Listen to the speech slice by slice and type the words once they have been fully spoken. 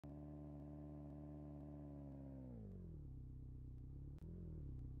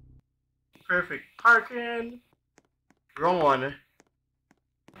perfect parking. Wrong one.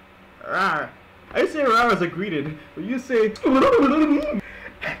 Ah, I say rah as a greeting, but you say I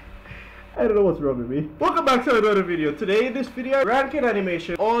don't know what's wrong with me. Welcome back to another video. Today in this video, Ranked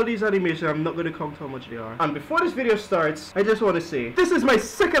animation. All these animations, I'm not going to count how much they are. And before this video starts, I just want to say, this is my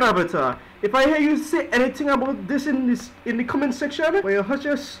second avatar. If I hear you say anything about this in the comment section, well, you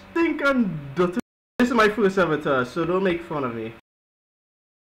just think I'm dirty. This is my first avatar, so don't make fun of me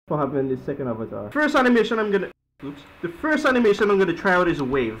for having this second avatar. First animation I'm gonna... Oops. The first animation I'm gonna try out is a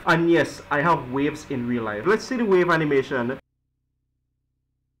wave. And yes, I have waves in real life. Let's see the wave animation.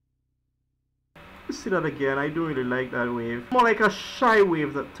 See that again. I don't really like that wave. More like a shy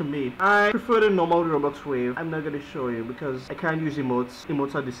wave to me. I prefer the normal Roblox wave. I'm not gonna show you because I can't use emotes.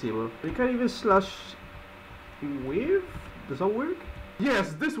 Emotes are disabled. You can't even slash wave? Does that work?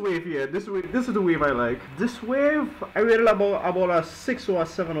 Yes, this wave here. This is the wave I like. This wave I rated about a 6 or a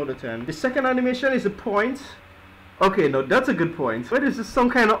 7 out of 10. The second animation is a point. Okay, no, that's a good point. Why is this some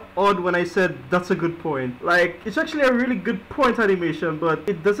kind of odd when I said that's a good point? Like, it's actually a really good point animation, but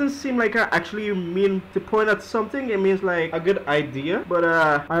it doesn't seem like I actually mean to point at something. It means like a good idea. But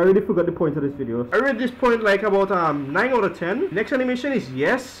I already forgot the point of this video. I rated this point like about 9 out of 10. Next animation is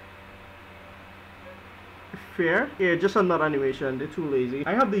yes. Fair. Yeah, just another animation. They're too lazy.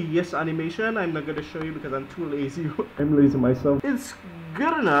 I have the yes animation. I'm not gonna show you because I'm too lazy. I'm lazy myself. It's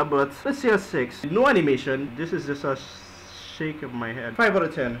good enough, but let's see a 6. No animation. This is just a shake of my head. 5 out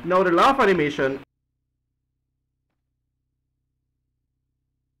of 10. Now the laugh animation.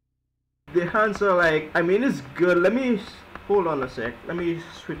 The hands are like, I mean, it's good. Let me hold on a sec. Let me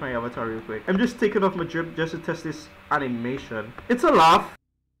switch my avatar real quick. I'm just taking off my drip just to test this animation. It's a laugh.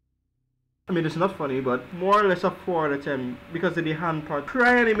 I mean, it's not funny, but more or less a 4 out of 10 because of the hand part.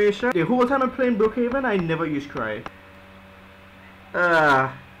 Cry animation. The whole time I'm playing Brookhaven, I never use cry.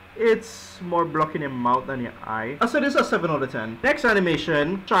 It's more blocking your mouth than your eye. So this is a 7 out of 10. Next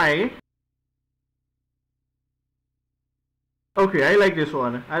animation, shy. Okay, I like this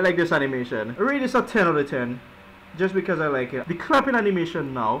one. I like this animation. I rate this a 10 out of 10. Just because I like it. The clapping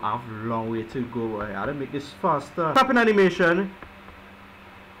animation now, I have a long way to go. I gotta make this faster. Clapping animation.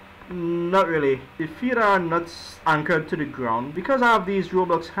 Not really. The feet are not anchored to the ground because I have these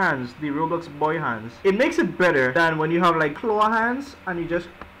Roblox hands, the Roblox boy hands. It makes it better than when you have like claw hands and you just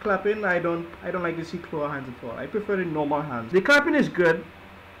clap in. I don't like to see claw hands at all. I prefer the normal hands. The clapping is good.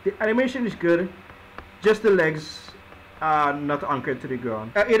 The animation is good. Just the legs are not anchored to the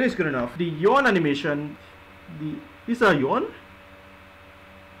ground. It is good enough. The yawn animation. Is that a yawn?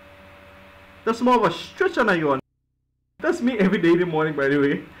 That's more of a stretch than a yawn. That's me every day in the morning, by the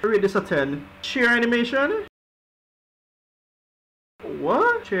way. I rate this a 10. Chair animation.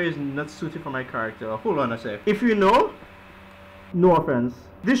 What? Chair is not suited for my character. Hold on a sec. If you know, no offense.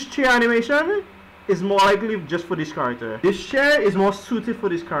 This chair animation is more likely just for this character. This chair is more suited for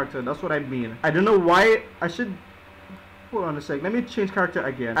this character. That's what I mean. I don't know why I should... Hold on a sec. Let me change character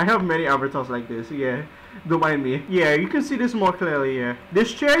again. I have many avatars like this. Yeah. Don't mind me. Yeah, you can see this more clearly here.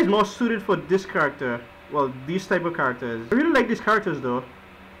 This chair is more suited for this character. Well, these type of characters. I really like these characters though.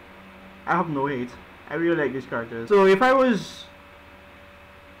 I have no hate. I really like these characters. So if I was...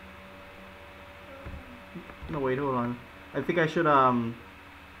 No, wait, hold on. I think I should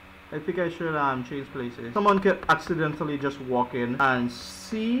change places. Someone could accidentally just walk in and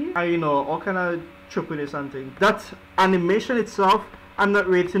see, you know, all kind of trippiness and things. That animation itself, I'm not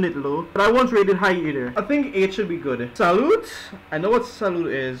rating it low, but I won't rate it high either. I think 8 should be good. Salute. I know what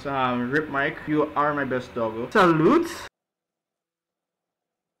salute is. Rip Mike, you are my best doggo. Salute.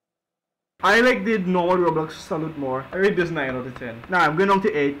 I like the normal Roblox salute more. I rate this 9 out of 10. Now I'm going on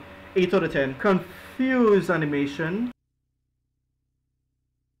to 8. 8 out of 10. Confused animation.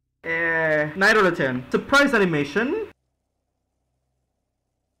 9 out of 10. Surprise animation.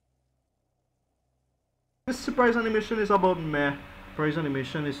 This surprise animation is about meh. Surprise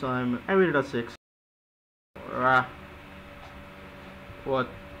animation is I rated a 6. Rah. What?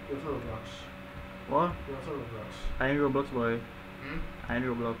 What's Roblox? What? What's Roblox? I ain't Roblox boy. I ain't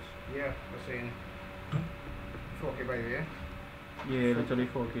Roblox. Yeah, I'm saying 4K by the way. Yeah, literally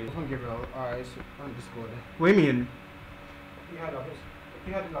 4K. I can't give it out. Alright, so on Discord. What do you mean? He had it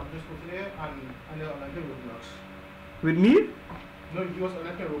up Discord today and I know like Roblox. With me? No, he was on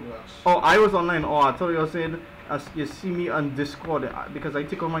like Roblox. Oh, I was online. Oh, I thought you were saying as you see me on Discord because I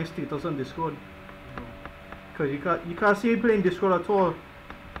take on my status on Discord. Because you can't see me playing Discord at all.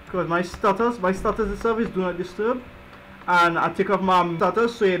 Because my status itself is do not disturb. And I take off my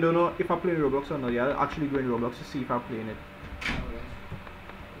status so you don't know if I play Roblox or not. Yeah, I actually go in Roblox to see if I'm playing it.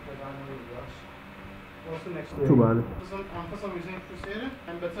 What's the next Too one? bad. For some reason, Crusader,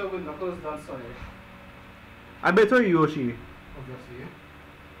 I'm better with Knuckles than Sonic. I better Yoshi. Obviously.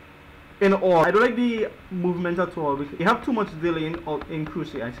 In all, I don't like the movement at all. Because you have too much delay in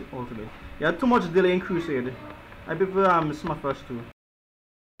Crusade. I see Ultimate. You have too much delay in Crusade. I prefer Smash Bros. 2.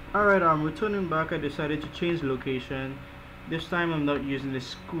 Alright, I'm returning back. I decided to change location. This time I'm not using the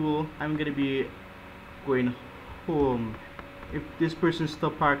school. I'm gonna be going home. If this person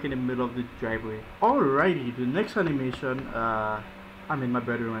stop parking in the middle of the driveway. Alrighty, the next animation, I'm in my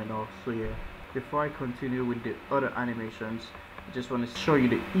bedroom right now, so yeah. Before I continue with the other animations, I just want to show you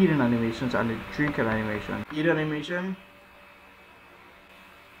the eating animations and the drinking animation. Eating animation,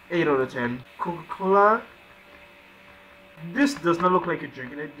 8 out of 10. Coca-Cola, this does not look like you're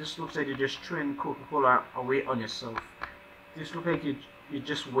drinking it. This looks like you're just throwing Coca-Cola away on yourself. This looks like you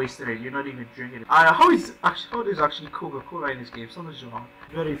just wasted it. You're not even drinking it. How is actually Coca-Cola in this game? Something's wrong.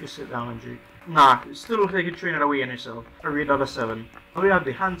 Better if you sit down and drink. Nah, it still looks like you're throwing it away on yourself. I rate out of 7. Now we have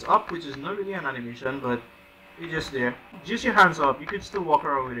the hands up, which is not really an animation, but it's just there. Just your hands up. You could still walk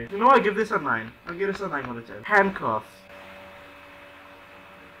around with it. You know what? I'll give this a 9. I'll give this a 9 out of 10. Handcuffs.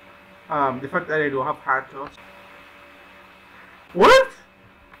 The fact that I don't have handcuffs. What?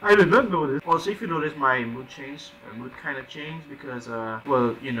 I did not know this. Also, if you notice, my mood changed. My mood kind of changed because,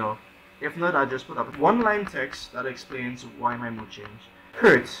 well, you know, if not, I'll just put up one line text that explains why my mood changed.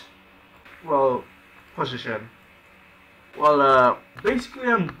 Hurt. Well, position. Well, basically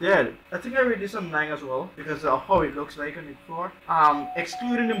I'm dead. I think I rate this on 9 as well because of how it looks like on the floor.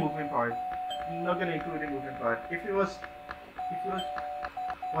 Excluding the moving part. I'm not gonna include the moving part. If it was,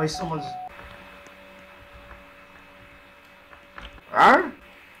 why someone's. Ah?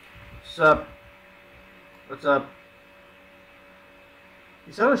 What's up? What's up?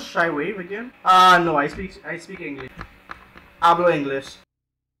 Is that a shy wave again? No, I speak English. Hablo English.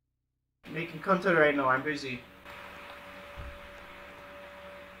 Making content right now, I'm busy.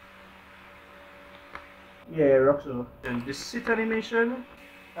 Yeah, Roxo. And the sit animation,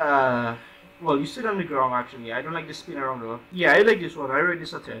 well, you sit on the ground actually. I don't like the spin around though. Yeah, I like this one. I rate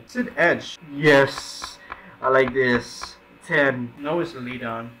this a 10. Sit edge. Yes, I like this. 10. Now it's the lead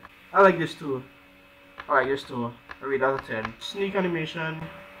on. I like this too. I like this too. I rate that a 10. Sneak animation.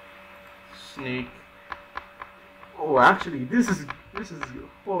 Sneak. Oh, actually, this is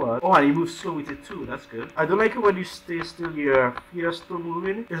hold on. Oh, and you move slow with it too. That's good. I don't like it when you stay still. Your feet are still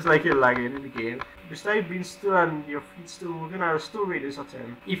moving. It's like you're lagging in the game. Besides being still and your feet still moving, I'll still rate this a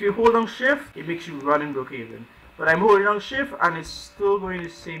 10. If you hold on shift, it makes you run in Brookhaven. But I'm holding on shift and it's still going the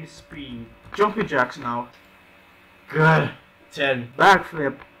same speed. Jumping jacks now. Good. 10.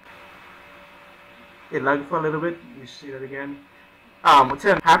 Backflip. It lagged for a little bit. You see that again.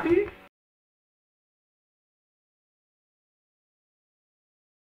 10. Happy?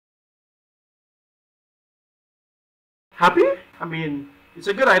 Happy? I mean, it's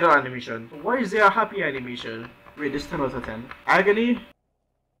a good idle animation. But why is there a happy animation? Rate this 10 out of 10. Agony?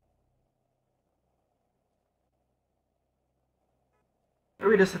 I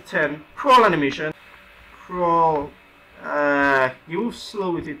rate this a 10. Crawl animation. Crawl. You move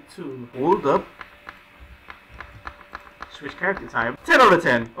slow with it too. Hold up. Switch character type. 10 out of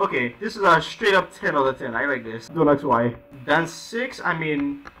 10. Okay, this is a straight up 10 out of 10. I like this. Don't ask why. Dance 6. I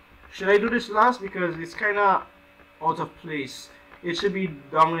mean, should I do this last? Because it's kinda out of place. It should be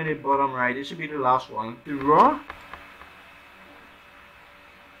down in the bottom right. It should be the last one. The raw.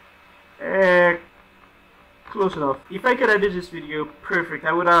 Close enough. If I could edit this video perfect,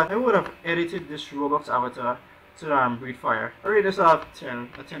 I would have edited this Roblox avatar to breathe fire. Alright, this a 10.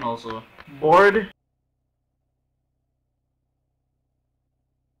 A 10 also. Board.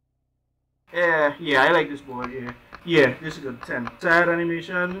 Yeah, I like this board. Yeah, this is a 10. Sad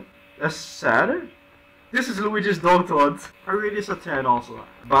animation. That's sad. This is Luigi's dog thought. I rate this a 10 also.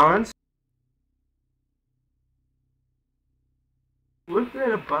 Balance. What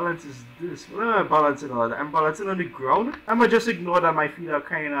kind of balance is this? What am I balancing on? I'm balancing on the ground? I'ma just ignore that my feet are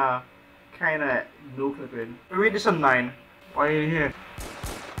kinda no clipping. I rate this a 9. Why are you here?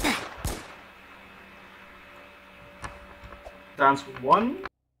 Dance 1.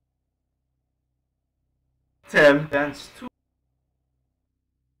 10. Dance 2.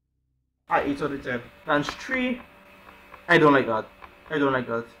 8 out of 10. Dance 3. I don't like that. I don't like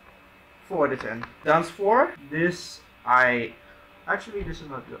that. 4 out of 10. Dance 4. Actually, this is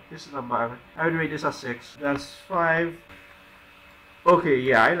not good. This is not bad. I would rate this a 6. Dance 5. Okay,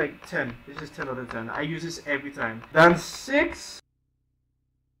 yeah, I like 10. This is 10 out of 10. I use this every time. Dance 6.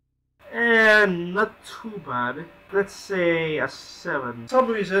 And not too bad. Let's say a 7. For some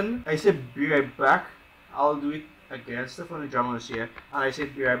reason, I said be right back. I'll do it again, Stefan the drama was here, and I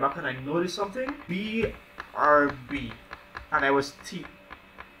said be right back, and I noticed something. BRB, and I was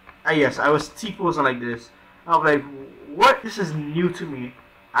yes, I was T-posing like this. I was like, what? This is new to me.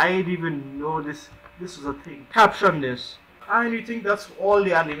 I didn't even know this was a thing. Caption this. And you think that's all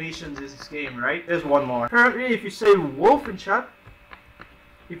the animations in this game, right? There's one more. Apparently, if you say wolf in chat,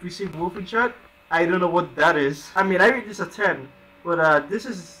 I don't know what that is. I mean, I rate this a 10, but this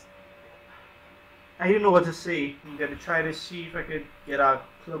is, I don't know what to say. I'm gonna try to see if I could get a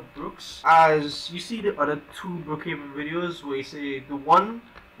Club Brooks. As you see the other two Brookhaven videos where you say the one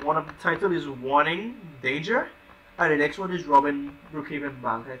of the title is warning, danger, and the next one is robbing Brookhaven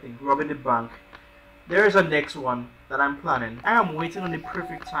Bank, I think, robbing the bank. There is a next one that I'm planning. I am waiting on the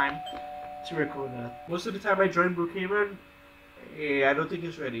perfect time to record that. Most of the time I join Brookhaven, I don't think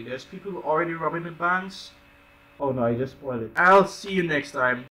it's ready. There's people already robbing the banks. Oh no, I just spoiled it. I'll see you next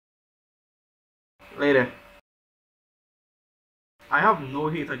time. Later. I have no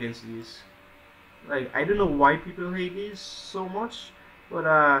hate against these. Like, I don't know why people hate these so much,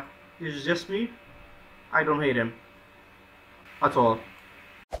 but it's just me. I don't hate them at all.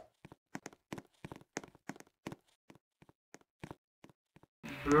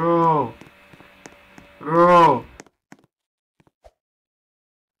 Bro,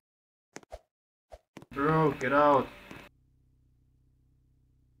 get out.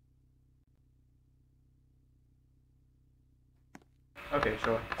 Okay,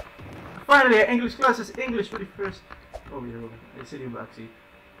 sure. Finally, English class is English for the first. Oh, yeah, I see you back. See.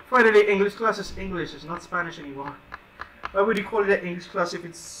 Finally, English class is English. It's not Spanish anymore. Why would you call it an English class if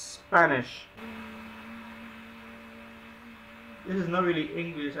it's Spanish? This is not really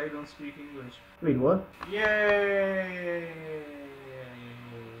English. I don't speak English. Wait, what? Yay!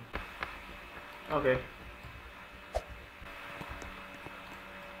 Okay.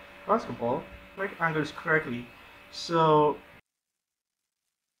 Basketball. Like angles correctly. So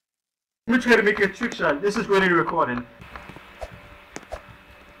let me try to make a trick shot. This is going to be recording.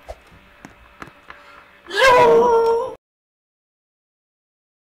 Yo!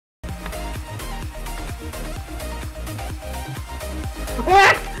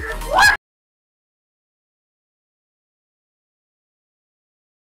 What?